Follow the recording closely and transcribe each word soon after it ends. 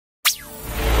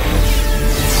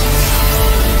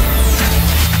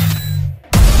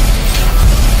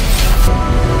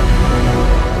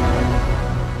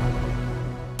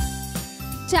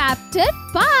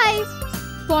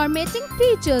Formatting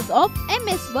features of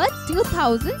MS Word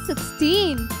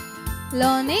 2016.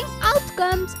 Learning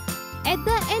outcomes. At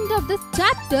the end of this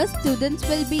chapter, students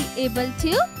will be able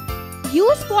to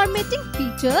use formatting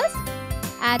features,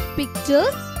 add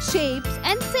pictures, shapes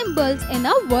and symbols in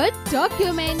a Word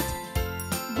document.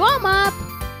 Warm up.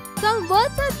 Some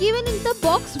words are given in the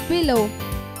box below.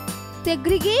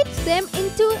 Segregate them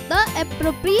into the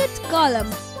appropriate column.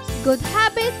 Good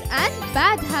habits and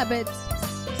bad habits.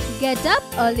 Get up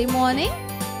early morning.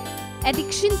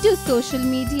 Addiction to social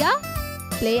media.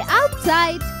 Play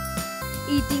outside.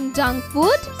 Eating junk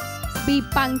food. Be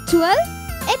punctual.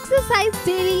 Exercise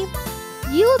daily.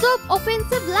 Use of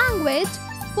offensive language.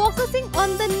 Focusing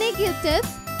on the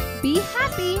negatives. Be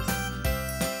happy.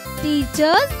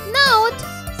 Teachers, note.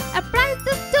 Apprise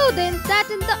the students that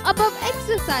in the above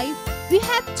exercise, we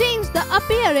have changed the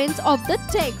appearance of the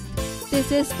text.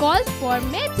 This is called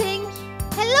formatting.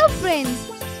 Hello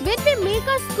friends. When we make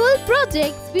our school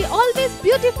projects, we always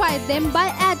beautify them by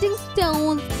adding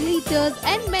stones, glitters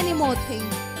and many more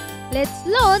things. Let's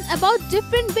learn about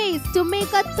different ways to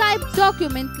make a typed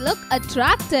document look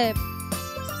attractive.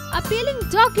 Appealing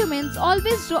documents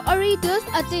always draw a reader's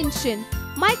attention.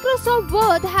 Microsoft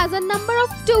Word has a number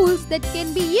of tools that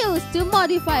can be used to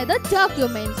modify the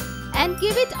document and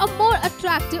give it a more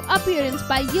attractive appearance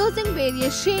by using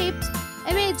various shapes,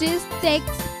 images,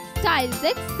 text, styles,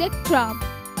 etc.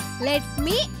 Let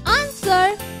me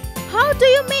answer. How do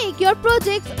you make your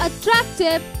projects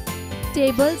attractive?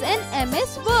 Tables in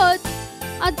MS Word.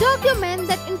 A document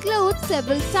that includes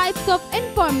several types of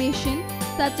information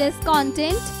such as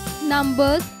content,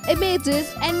 numbers,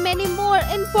 images and many more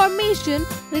information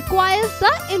requires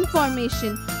the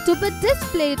information to be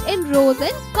displayed in rows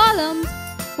and columns.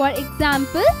 For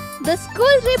example, the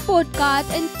school report card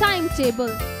and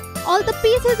timetable. All the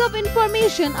pieces of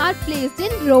information are placed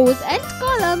in rows and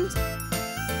columns.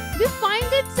 We find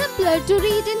it simpler to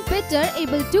read and better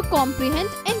able to comprehend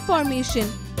information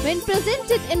when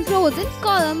presented in rows and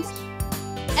columns.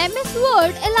 MS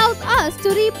Word allows us to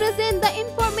represent the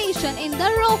information in the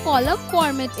row column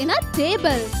format in a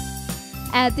table.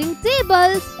 Adding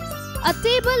tables. A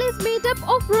table is made up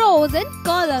of rows and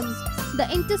columns. The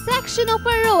intersection of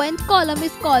a row and column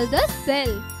is called a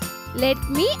cell. Let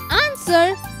me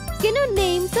answer. Can you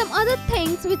name some other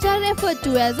things which are referred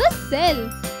to as a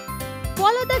cell?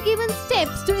 Follow the given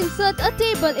steps to insert a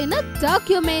table in a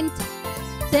document.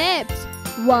 Steps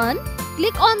 1.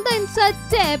 Click on the Insert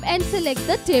tab and select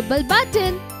the Table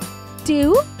button.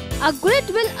 2. A grid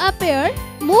will appear.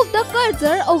 Move the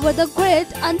cursor over the grid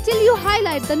until you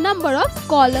highlight the number of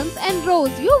columns and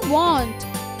rows you want.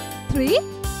 3.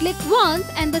 Click once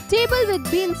and the table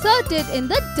will be inserted in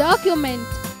the document.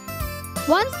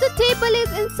 Once the table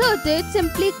is inserted,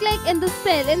 simply click in the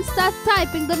cell and start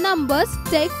typing the numbers,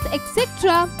 text,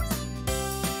 etc.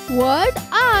 Word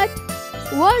Art.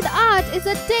 Word Art is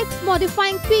a text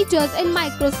modifying features in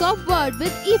Microsoft Word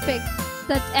with effects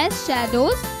such as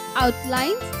shadows,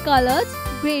 outlines, colors,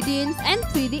 gradients and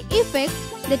 3D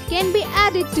effects that can be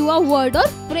added to a word or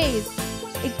phrase.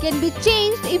 It can be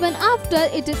changed even after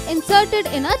it is inserted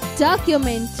in a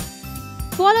document.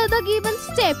 Follow the given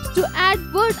steps to add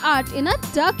word art in a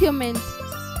document.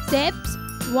 Steps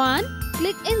 1.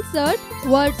 Click Insert,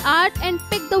 Word Art and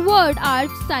pick the word art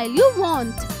style you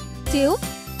want. 2.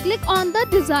 Click on the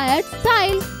desired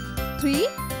style. 3.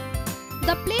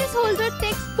 The placeholder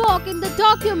text box in the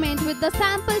document with the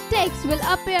sample text will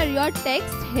appear your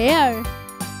text here.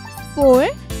 4.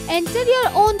 Enter your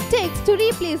own text to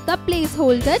replace the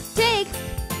placeholder text.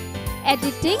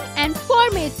 Editing and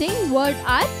formatting word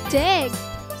art text.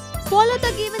 Follow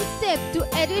the given step to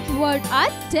edit word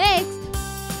art text.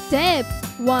 Steps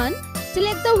 1.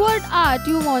 Select the word art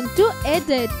you want to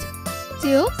edit.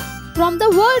 2. From the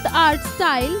word art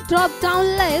style drop-down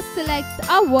list, select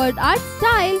a word art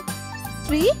style.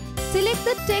 3. Select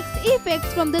the text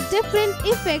effects from the different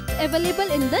effects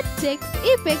available in the text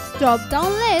effects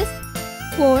drop-down list.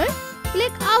 4.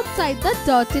 Click outside the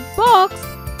dotted box.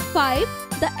 5.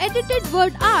 The edited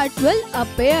word art will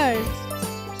appear.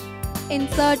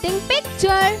 Inserting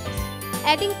picture.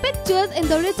 Adding pictures in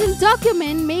the written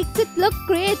document makes it look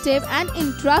creative and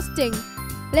interesting.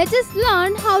 Let us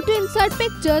learn how to insert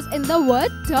pictures in the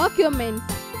Word document.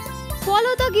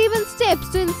 Follow the given steps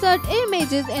to insert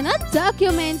images in a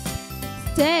document.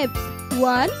 Steps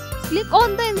 1. Click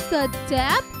on the Insert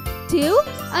tab. 2.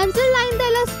 Underline the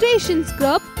illustrations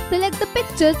group. Select the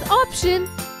Pictures option.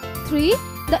 3.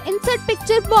 The Insert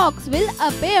Picture box will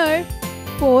appear.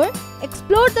 4.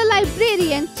 Explore the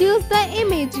library and choose the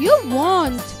image you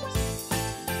want.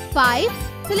 5.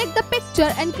 Select the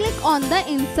picture and click on the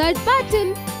Insert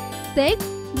button. 6.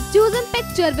 The chosen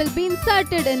picture will be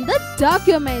inserted in the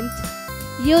document.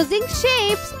 Using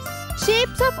shapes.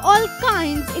 Shapes of all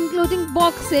kinds including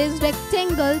boxes,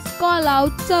 rectangles,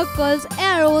 callouts, circles,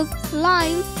 arrows,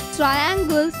 lines,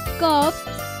 triangles, curves,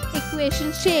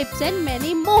 equation shapes and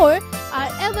many more are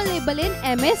available in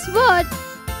MS Word.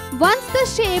 Once the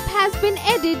shape has been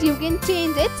added, you can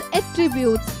change its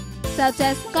attributes such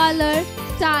as color,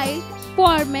 style,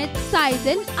 format, size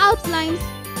and outlines.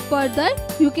 Further,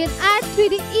 you can add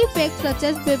 3D effects such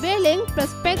as beveling,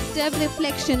 perspective,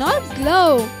 reflection or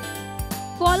glow.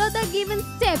 Follow the given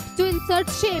steps to insert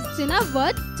shapes in a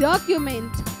Word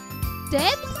document.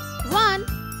 Steps 1.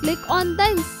 Click on the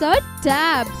Insert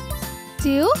tab.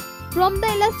 2. From the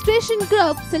illustration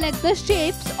group, select the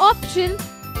Shapes option.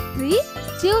 3.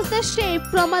 Choose the shape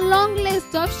from a long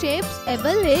list of shapes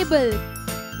available.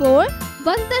 4.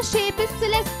 Once the shape is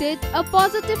selected, a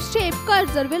positive shape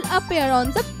cursor will appear on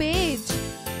the page.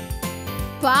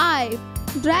 5.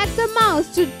 Drag the mouse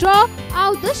to draw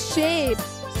out the shape.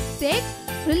 6.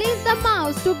 Release the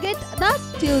mouse to get the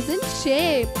chosen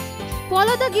shape.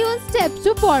 Follow the given steps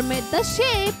to format the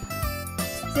shape.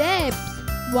 Steps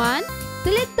 1.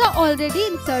 Select the already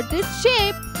inserted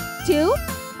shape. 2.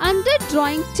 Under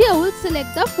Drawing Tool,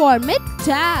 select the Format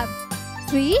tab.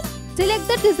 3. Select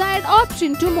the desired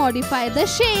option to modify the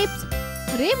shapes.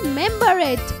 Remember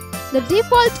it, the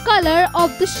default color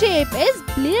of the shape is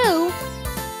blue.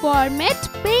 Format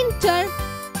Painter.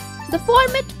 The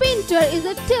Format Painter is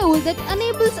a tool that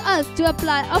enables us to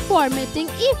apply a formatting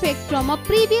effect from a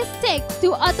previous text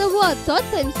to other words or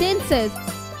sentences.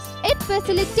 It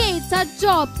facilitates our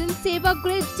jobs and saves a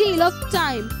great deal of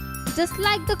time, just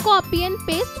like the copy and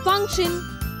paste function.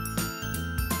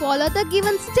 Follow the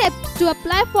given steps to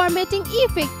apply formatting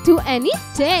effect to any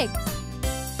text.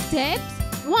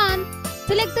 Steps 1.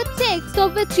 Select the text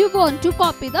of which you want to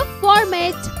copy the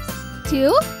format.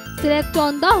 2. Select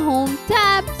on the Home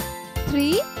tab.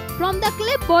 3. From the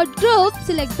clipboard group,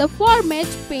 select the Format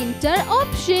Painter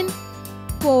option.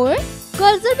 4.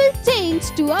 Cursor will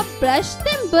change to a brush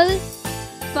symbol.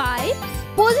 5.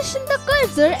 Position the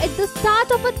cursor at the start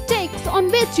of a text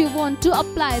on which you want to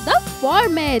apply the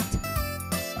format.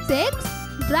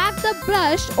 6. Drag the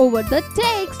brush over the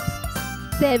text.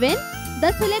 7.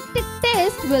 The selected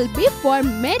text will be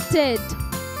formatted.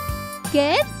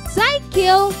 Kids,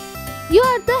 Psycho! You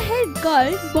are the head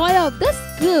girl, boy of the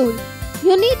school.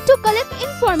 You need to collect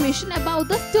information about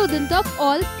the student of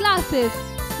all classes.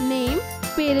 Name,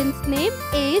 parent's name,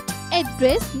 age,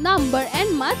 address, number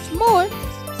and much more.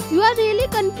 You are really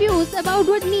confused about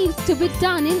what needs to be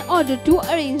done in order to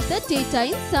arrange the data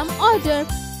in some order.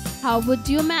 How would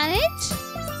you manage?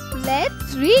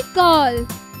 Let's recall.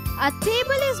 A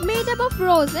table is made up of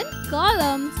rows and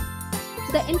columns.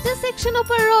 The intersection of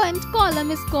a row and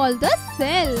column is called the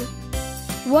cell.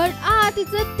 Word art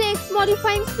is a text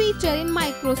modifying feature in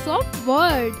Microsoft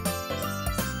Word.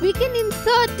 We can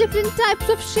insert different types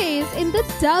of shapes in the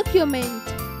document.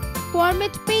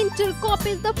 Format Painter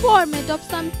copies the format of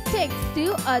some text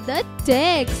to other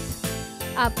text.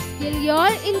 Upskill your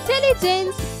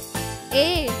intelligence.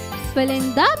 A. Fill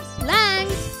in the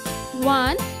blanks.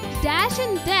 1. Dash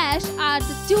and dash are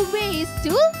the two ways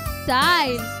to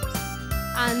style.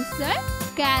 Answer: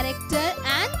 character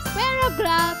and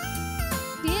paragraph.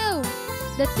 2.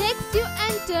 The text you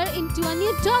enter into a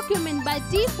new document by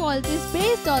default is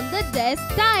based on the dash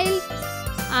style.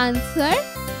 Answer: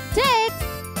 text.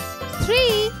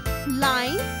 3.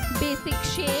 Lines, basic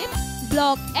shapes,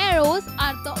 block arrows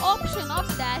are the option of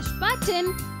dash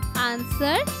button.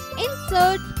 Answer: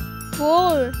 insert.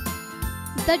 4.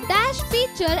 The dash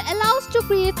feature allows to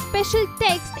create special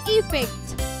text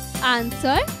effects.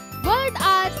 Answer: word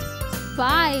art.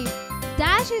 5.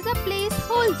 Dash is a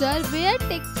placeholder where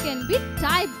text can be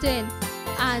typed in.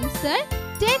 Answer: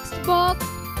 text box.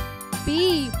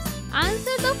 B.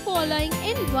 Answer the following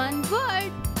in one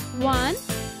word. 1.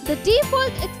 The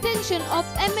default extension of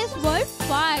MS Word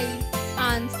file.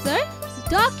 Answer: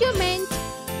 document.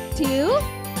 2.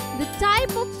 The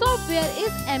type of software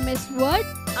is MS Word.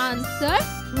 Answer: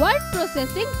 word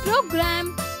processing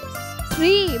program.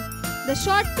 3. The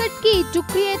shortcut key to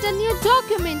create a new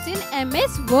document in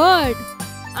MS Word.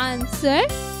 Answer: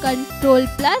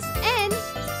 Ctrl+N.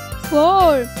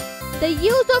 4. The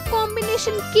use of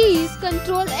combination keys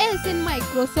Ctrl+S in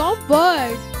Microsoft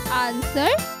Word.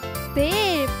 Answer: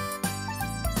 save.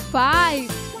 5.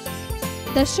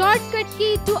 The shortcut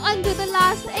key to undo the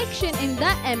last action in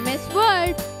the MS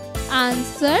Word.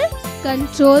 Answer: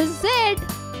 Ctrl+Z.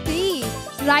 3.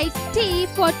 Write T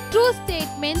for true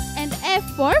statements and F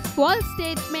for false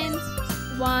statements.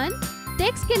 1.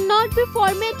 Text cannot be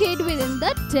formatted within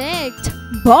the text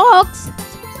box.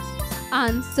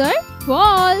 Answer: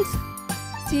 false.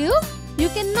 2. You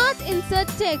cannot insert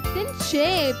text in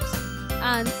shapes.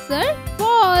 Answer: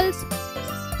 false.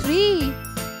 3.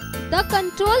 The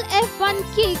Control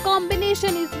F1 key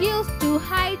combination is used to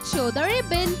hide show the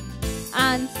ribbon.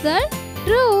 Answer: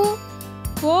 true.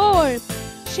 4.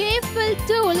 Shape fill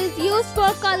tool is used for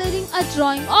coloring a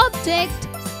drawing object.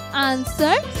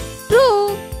 Answer: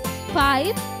 true.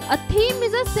 5. A theme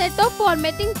is a set of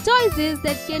formatting choices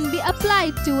that can be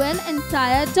applied to an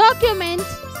entire document.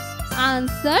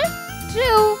 Answer: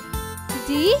 true.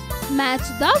 D. Match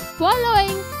the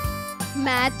following.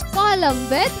 Match column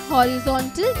with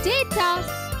horizontal data.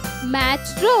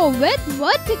 Match row with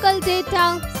vertical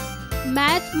data.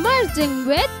 Match merging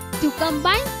with to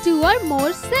combine two or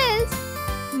more cells.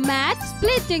 Match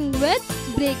splitting with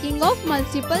breaking of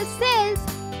multiple cells.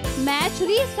 Match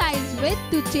resize with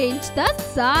to change the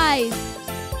size.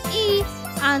 E.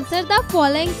 Answer the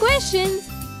following questions.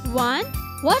 1.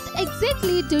 What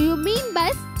exactly do you mean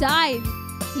by style?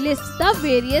 List the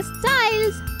various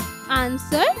styles.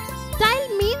 Answer: style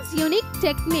means unique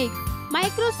technique.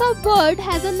 Microsoft Word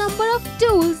has a number of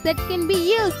tools that can be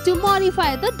used to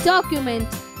modify the document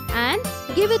and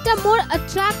give it a more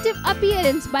attractive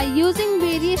appearance by using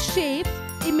various shapes,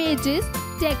 images,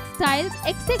 text styles,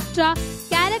 etc.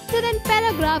 Character and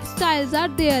paragraph styles are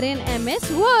there in MS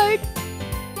Word.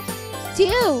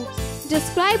 2.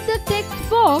 Describe the text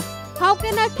box. How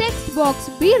can a text box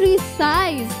be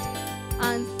resized?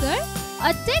 Answer: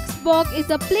 a text box is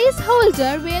a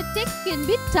placeholder where text can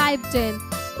be typed in.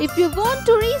 If you want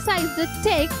to resize the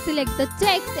text, select the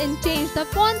text and change the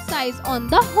font size on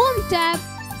the Home tab.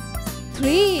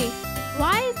 3.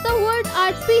 Why is the word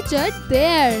art featured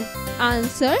there?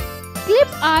 Answer: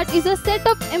 clip art is a set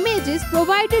of images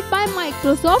provided by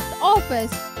Microsoft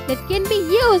Office that can be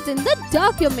used in the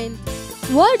document.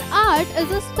 Word art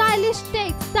is a stylish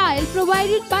text style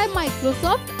provided by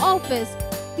Microsoft Office.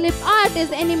 Clip art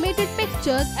is animated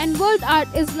pictures and word art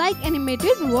is like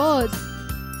animated words.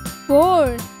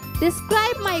 4.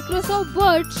 Describe Microsoft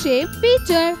Word shape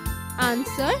feature.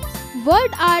 Answer: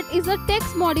 word art is a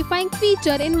text modifying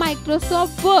feature in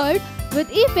Microsoft Word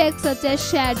with effects such as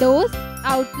shadows,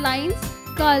 outlines,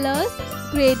 colors,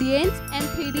 gradients and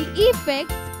 3D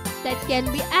effects that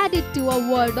can be added to a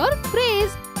word or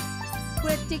phrase.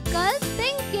 Critical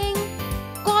thinking.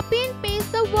 Copy and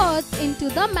paste the words into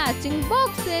the matching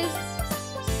boxes.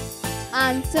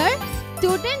 Answer: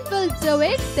 student will do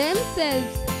it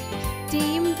themselves.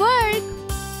 Teamwork.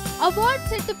 Award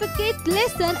certificate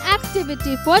lesson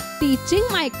activity for teaching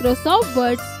Microsoft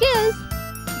Word skills.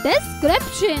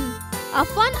 Description. A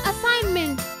fun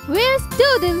assignment where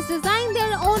students design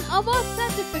their own award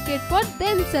certificate for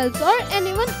themselves or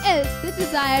anyone else they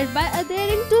desired by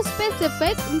adhering to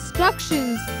specific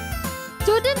instructions.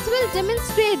 Students will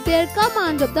demonstrate their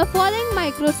command of the following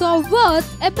Microsoft Word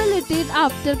abilities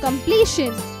after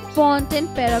completion: font and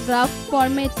paragraph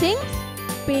formatting,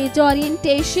 page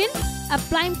orientation,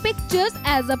 applying pictures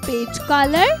as a page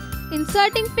color,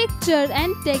 inserting picture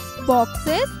and text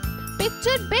boxes,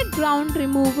 picture background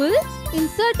removal,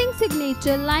 inserting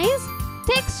signature lines,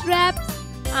 text wrap.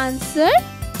 Answer: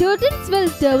 students will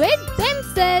do it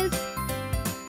themselves.